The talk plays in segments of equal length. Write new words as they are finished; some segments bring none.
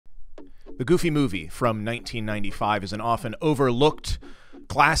The Goofy movie from 1995 is an often overlooked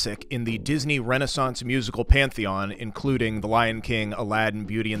classic in the Disney Renaissance musical pantheon, including The Lion King, Aladdin,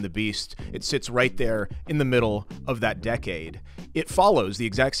 Beauty and the Beast. It sits right there in the middle of that decade. It follows the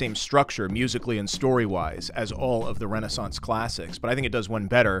exact same structure musically and story-wise as all of the Renaissance classics, but I think it does one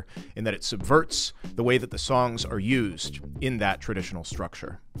better in that it subverts the way that the songs are used in that traditional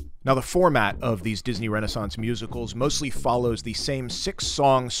structure. Now, the format of these Disney Renaissance musicals mostly follows the same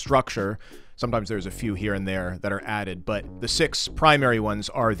 6-song structure. Sometimes there's a few here and there that are added, but the 6 primary ones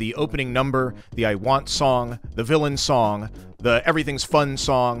are the opening number, the I Want song, the villain song, the Everything's Fun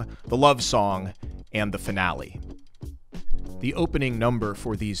song, the love song, and the finale. The opening number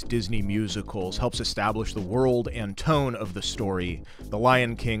for these Disney musicals helps establish the world and tone of the story. The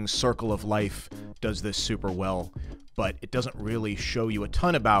Lion King's Circle of Life does this super well, but it doesn't really show you a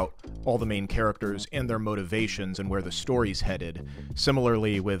ton about all the main characters and their motivations and where the story's headed.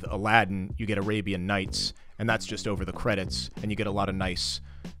 Similarly, with Aladdin, you get Arabian Nights, and that's just over the credits, and you get a lot of nice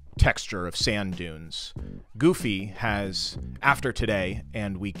texture of sand dunes. Goofy has After Today,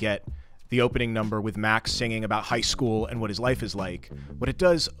 and we get the opening number with Max singing about high school and what his life is like. What it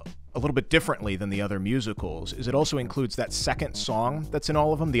does a little bit differently than the other musicals is it also includes that second song that's in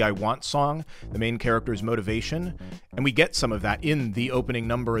all of them, the I Want song, the main character's motivation, and we get some of that in the opening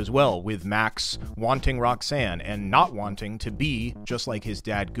number as well, with Max wanting Roxanne and not wanting to be just like his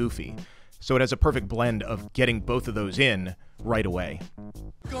dad Goofy. So it has a perfect blend of getting both of those in right away.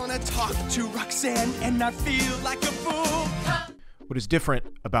 Gonna talk to Roxanne and I feel like a fool. What is different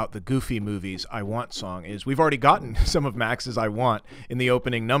about the Goofy movie's I Want song is we've already gotten some of Max's I Want in the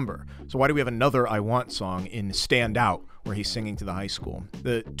opening number. So why do we have another I Want song in Stand Out, where he's singing to the high school?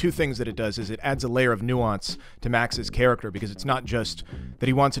 The two things that it does is it adds a layer of nuance to Max's character, because it's not just that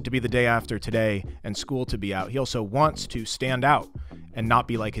he wants it to be the day after today and school to be out. He also wants to stand out and not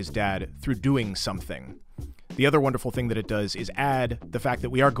be like his dad through doing something. The other wonderful thing that it does is add the fact that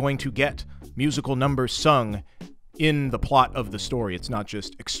we are going to get musical numbers sung in the plot of the story. It's not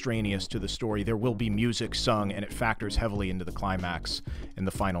just extraneous to the story. There will be music sung, and it factors heavily into the climax and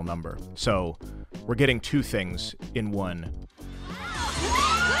the final number. So we're getting two things in one.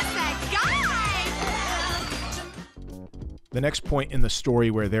 Who's that guy? The next point in the story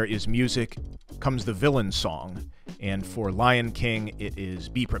where there is music comes the villain song. And for Lion King, it is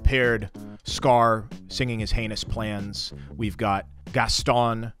Be Prepared, Scar singing his heinous plans. We've got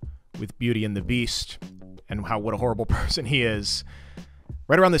Gaston with Beauty and the Beast, and what a horrible person he is.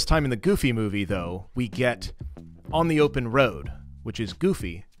 Right around this time in the Goofy movie, though, we get On the Open Road, which is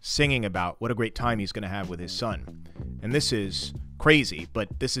Goofy singing about what a great time he's going to have with his son. And this is crazy,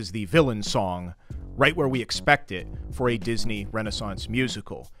 but this is the villain song right where we expect it for a Disney Renaissance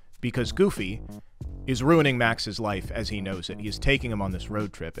musical, because Goofy is ruining Max's life as he knows it. He is taking him on this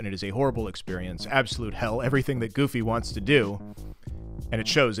road trip, and it is a horrible experience, absolute hell, everything that Goofy wants to do. And it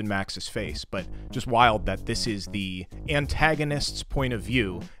shows in Max's face, but just wild that this is the antagonist's point of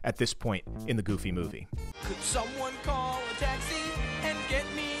view at this point in the Goofy movie. Could someone call a taxi and get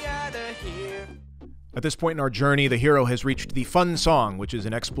me out of here? At this point in our journey, the hero has reached the fun song, which is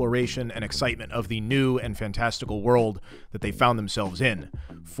an exploration and excitement of the new and fantastical world that they found themselves in.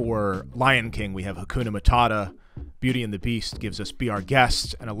 For Lion King, we have Hakuna Matata. Beauty and the Beast gives us Be Our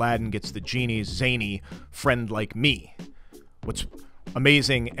Guest, and Aladdin gets the genie's zany Friend Like Me. What's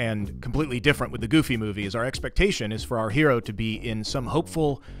amazing and completely different with the Goofy movie is our expectation is for our hero to be in some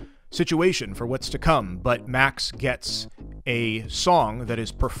hopeful situation for what's to come, but Max gets a song that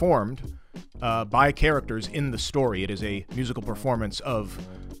is performed by characters in the story. It is a musical performance of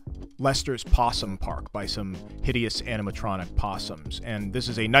Lester's Possum Park by some hideous animatronic possums, and this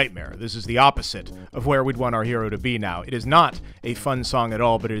is a nightmare. This is the opposite of where we'd want our hero to be now. It is not a fun song at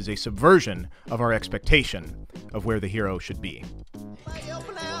all, but it is a subversion of our expectation of where the hero should be.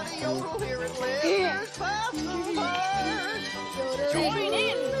 Join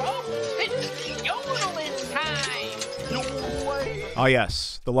in, folks. It's yodeling time. Ah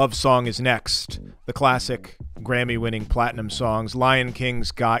yes, the love song is next. The classic Grammy-winning platinum songs. Lion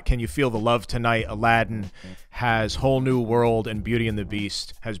King's got Can You Feel the Love Tonight? Aladdin has Whole New World, and Beauty and the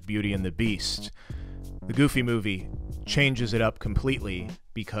Beast has Beauty and the Beast. The Goofy movie changes it up completely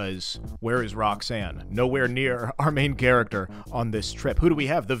because where is Roxanne? Nowhere near our main character on this trip. Who do we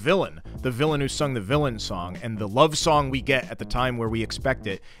have? The villain who sung the villain song, and the love song we get at the time where we expect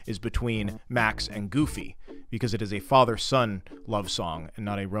it is between Max and Goofy, because it is a father-son love song and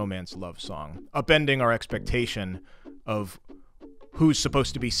not a romance love song, upending our expectation of who's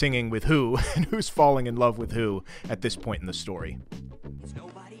supposed to be singing with who and who's falling in love with who at this point in the story. It's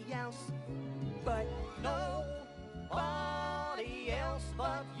nobody else but nobody else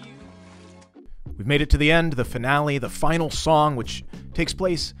but you. We've made it to the end, the finale, the final song, which takes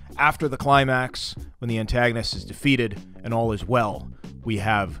place after the climax, when the antagonist is defeated and all is well. We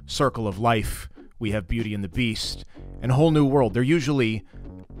have Circle of Life, we have Beauty and the Beast, and A Whole New World. They're usually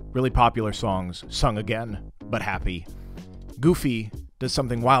really popular songs, sung again, but happy. Goofy does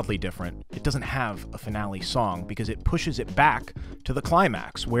something wildly different. It doesn't have a finale song because it pushes it back to the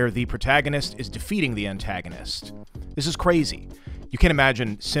climax, where the protagonist is defeating the antagonist. This is crazy. You can't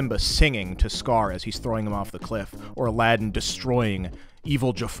imagine Simba singing to Scar as he's throwing him off the cliff, or Aladdin destroying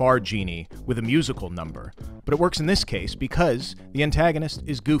evil Jafar Genie with a musical number. But it works in this case because the antagonist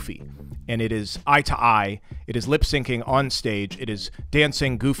is Goofy, and it is eye to eye, it is lip syncing on stage, it is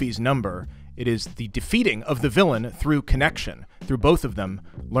dancing Goofy's number, it is the defeating of the villain through connection, through both of them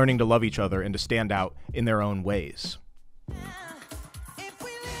learning to love each other and to stand out in their own ways.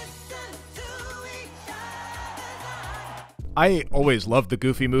 I always loved the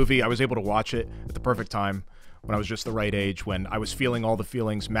Goofy movie. I was able to watch it at the perfect time when I was just the right age, when I was feeling all the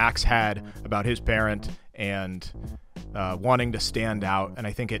feelings Max had about his parent and wanting to stand out. And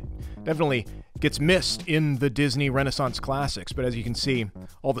I think it definitely gets missed in the Disney Renaissance classics. But as you can see,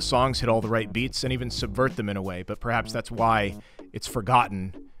 all the songs hit all the right beats and even subvert them in a way. But perhaps that's why it's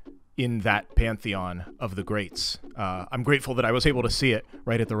forgotten in that pantheon of the greats. I'm grateful that I was able to see it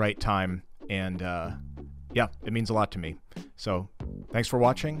right at the right time. And yeah, it means a lot to me. So thanks for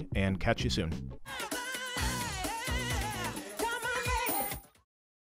watching, and catch you soon.